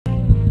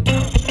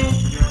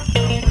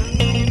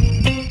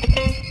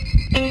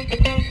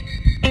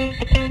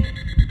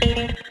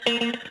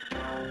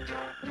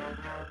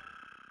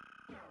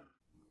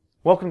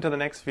Welcome to the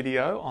next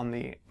video on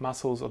the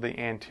muscles of the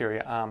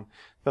anterior arm.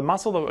 The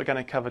muscle that we're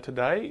going to cover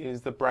today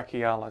is the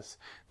brachialis.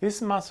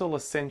 This muscle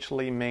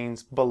essentially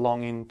means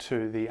belonging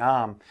to the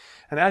arm.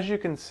 And as you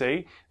can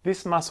see,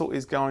 this muscle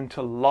is going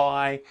to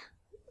lie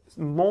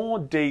more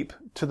deep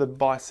to the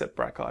bicep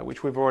brachii,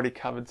 which we've already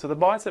covered. So the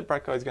bicep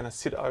brachii is going to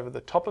sit over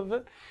the top of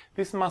it.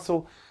 This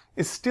muscle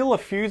is still a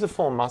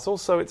fusiform muscle,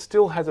 so it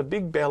still has a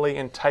big belly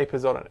and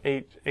tapers on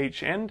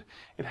each end.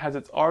 It has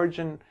its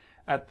origin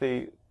at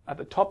the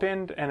top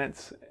end and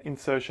its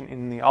insertion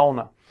in the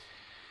ulna.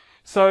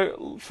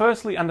 So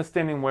firstly,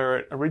 understanding where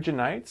it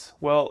originates,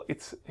 well,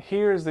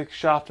 here is the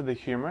shaft of the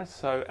humerus.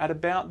 So at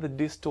about the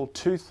distal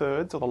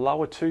 2/3 or the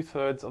lower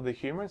 2/3 of the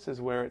humerus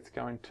is where it's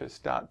going to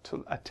start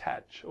to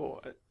attach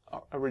or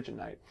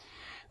originate.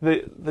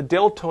 The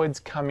deltoids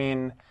come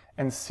in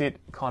and sit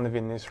kind of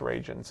in this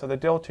region. So the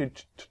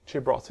deltoid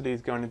tuberosity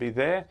is going to be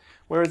there,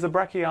 whereas the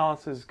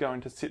brachialis is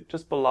going to sit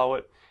just below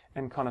it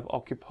and kind of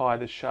occupy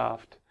the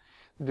shaft,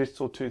 the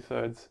distal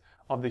 2/3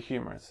 of the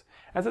humerus.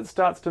 As it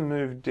starts to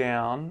move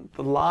down,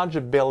 the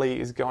larger belly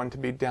is going to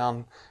be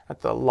down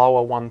at the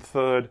lower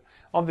 1/3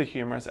 of the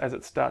humerus as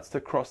it starts to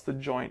cross the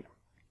joint.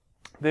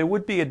 There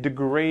would be a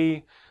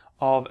degree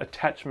of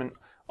attachment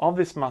of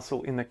this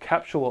muscle in the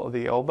capsule of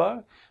the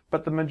elbow,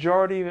 but the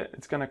majority of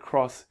it's going to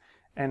cross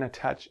and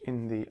attach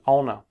in the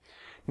ulna.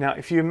 Now,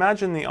 if you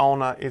imagine the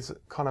ulna is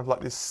kind of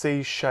like this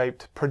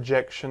C-shaped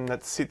projection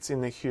that sits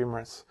in the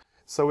humerus.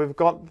 So we've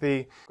got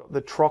the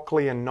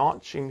trochlear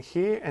notch in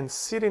here, and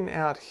sitting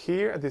out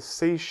here at this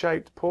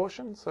C-shaped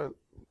portion, so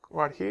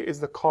right here is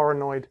the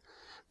coronoid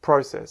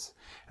process.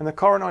 And the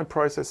coronoid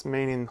process,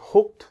 meaning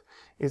hooked,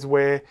 is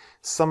where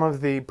some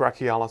of the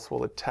brachialis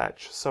will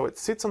attach. So it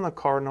sits on the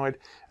coronoid,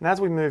 and as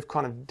we move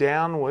kind of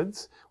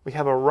downwards, we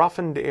have a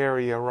roughened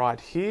area right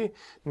here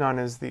known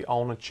as the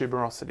ulnar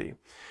tuberosity.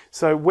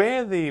 So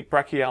where the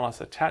brachialis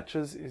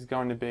attaches is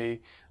going to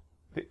be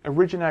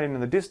originating in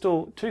the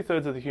distal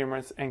 2/3 of the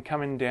humerus and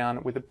coming down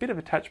with a bit of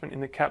attachment in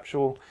the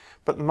capsule,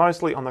 but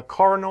mostly on the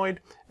coronoid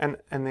and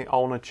the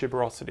ulnar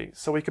tuberosity.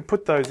 So we could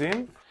put those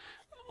in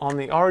on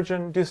the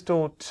origin,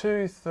 distal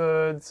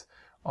 2/3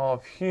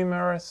 of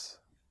humerus,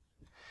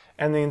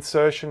 and the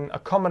insertion, a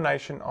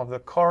combination of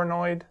the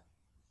coronoid.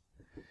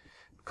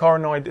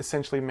 Coronoid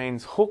essentially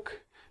means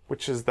hook,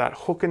 which is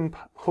that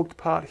hooked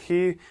part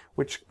here,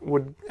 which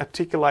would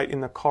articulate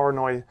in the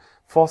coronoid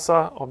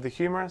fossa of the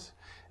humerus,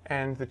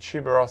 and the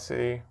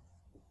tuberosity,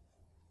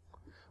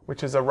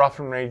 which is a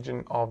roughened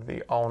region of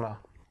the ulna.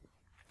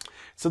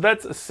 So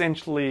that's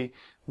essentially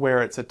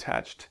where it's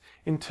attached.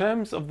 In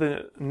terms of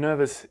the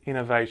nervous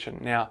innervation,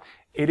 now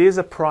it is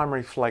a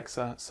primary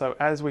flexor, so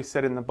as we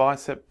said in the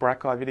bicep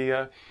brachii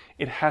video,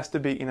 it has to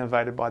be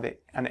innervated by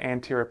an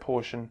anterior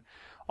portion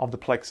of the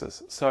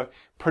plexus. So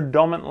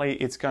predominantly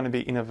it's going to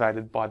be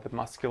innervated by the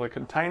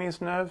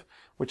musculocutaneous nerve,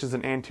 which is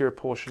an anterior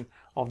portion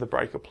of the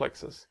brachial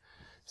plexus.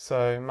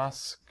 So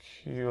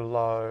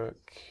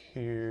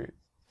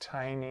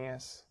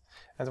musculocutaneous,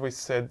 as we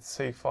said,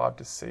 C5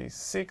 to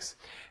C6.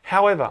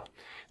 However,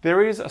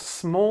 there is a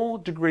small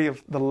degree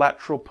of the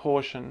lateral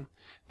portion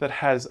that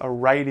has a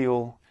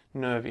radial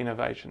nerve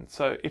innervation.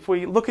 So if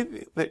we look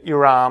at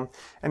your arm,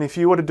 and if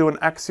you were to do an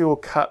axial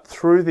cut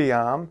through the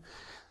arm,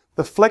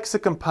 the flexor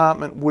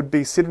compartment would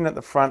be sitting at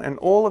the front, and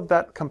all of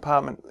that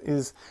compartment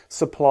is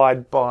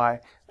supplied by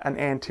an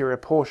anterior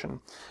portion.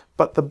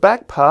 But the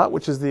back part,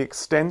 which is the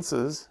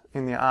extensors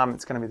in the arm,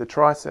 it's going to be the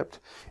tricep,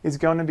 is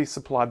going to be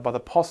supplied by the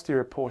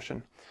posterior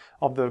portion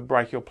of the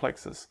brachial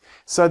plexus.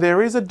 So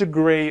there is a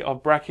degree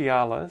of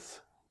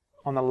brachialis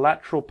on the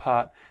lateral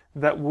part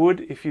that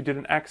would, if you did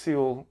an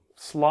axial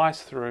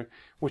slice through,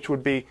 which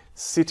would be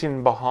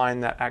sitting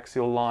behind that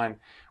axial line,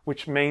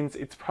 which means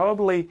it's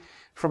probably,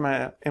 from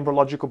an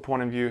embryological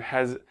point of view,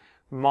 has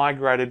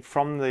migrated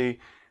from the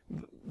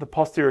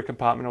posterior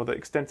compartment or the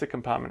extensor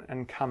compartment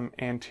and come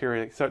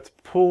anterior. So it's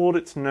pulled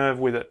its nerve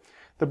with it.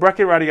 The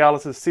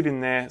brachioradialis is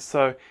sitting there,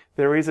 so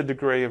there is a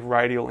degree of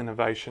radial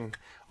innervation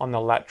on the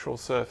lateral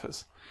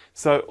surface.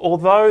 So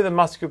although the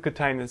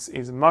musculocutaneous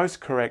is most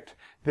correct,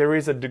 there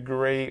is a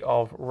degree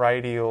of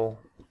radial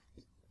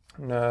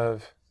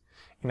nerve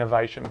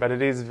innervation, but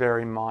it is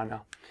very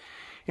minor.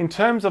 In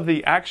terms of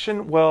the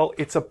action, well,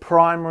 it's a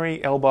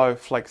primary elbow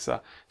flexor,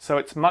 so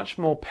it's much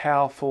more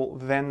powerful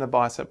than the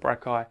bicep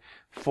brachii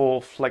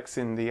for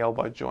flexing the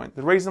elbow joint.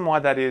 The reason why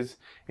that is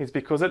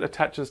because it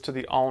attaches to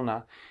the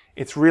ulna.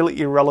 It's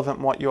really irrelevant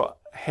what your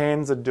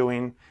hands are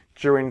doing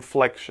during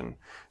flexion.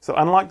 So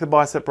unlike the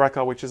bicep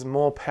brachii, which is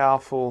more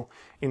powerful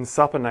in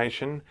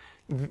supination,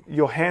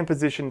 your hand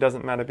position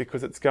doesn't matter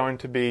because it's going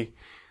to be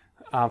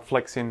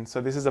flexing.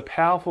 So this is a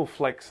powerful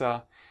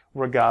flexor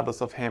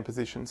regardless of hand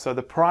position. So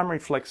the primary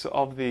flexor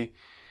of the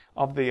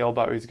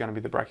elbow is going to be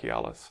the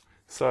brachialis.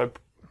 So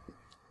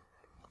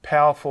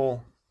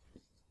powerful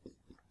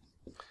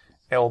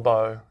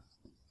elbow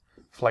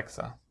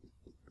flexor.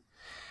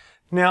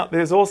 Now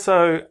there's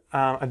also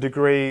a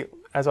degree,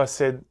 as I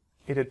said,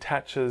 it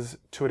attaches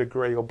to a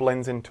degree or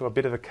blends into a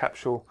bit of a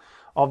capsule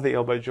of the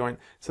elbow joint.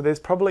 So there's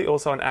probably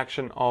also an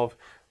action of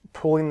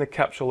pulling the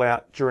capsule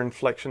out during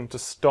flexion to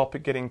stop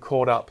it getting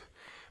caught up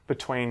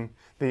between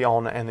the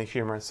ulna and the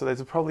humerus. So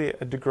there's probably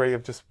a degree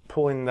of just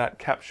pulling that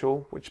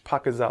capsule, which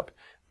puckers up,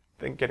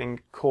 then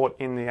getting caught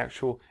in the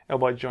actual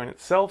elbow joint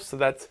itself. So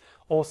that's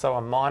also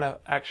a minor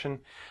action.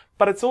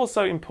 But it's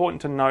also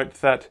important to note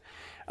that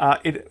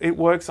it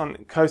works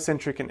on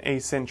concentric and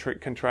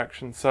eccentric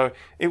contraction. So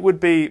it would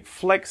be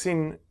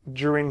flexing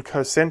during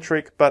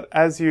concentric, but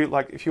as you,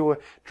 like if you were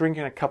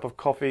drinking a cup of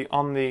coffee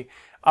on the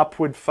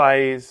upward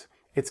phase,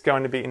 it's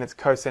going to be in its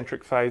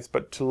concentric phase,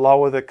 but to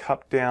lower the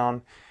cup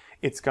down,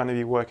 it's going to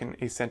be working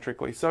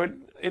eccentrically. So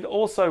it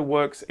also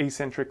works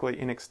eccentrically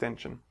in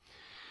extension.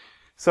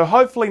 So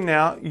hopefully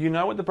now you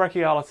know what the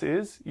brachialis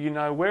is, you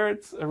know where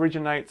it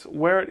originates,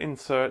 where it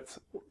inserts,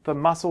 the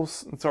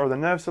muscles, sorry, the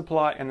nerve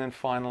supply, and then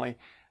finally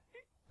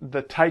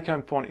the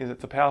take-home point is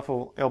it's a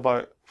powerful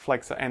elbow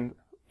flexor and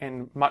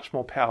much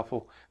more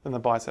powerful than the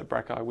bicep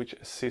brachii, which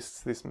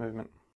assists this movement.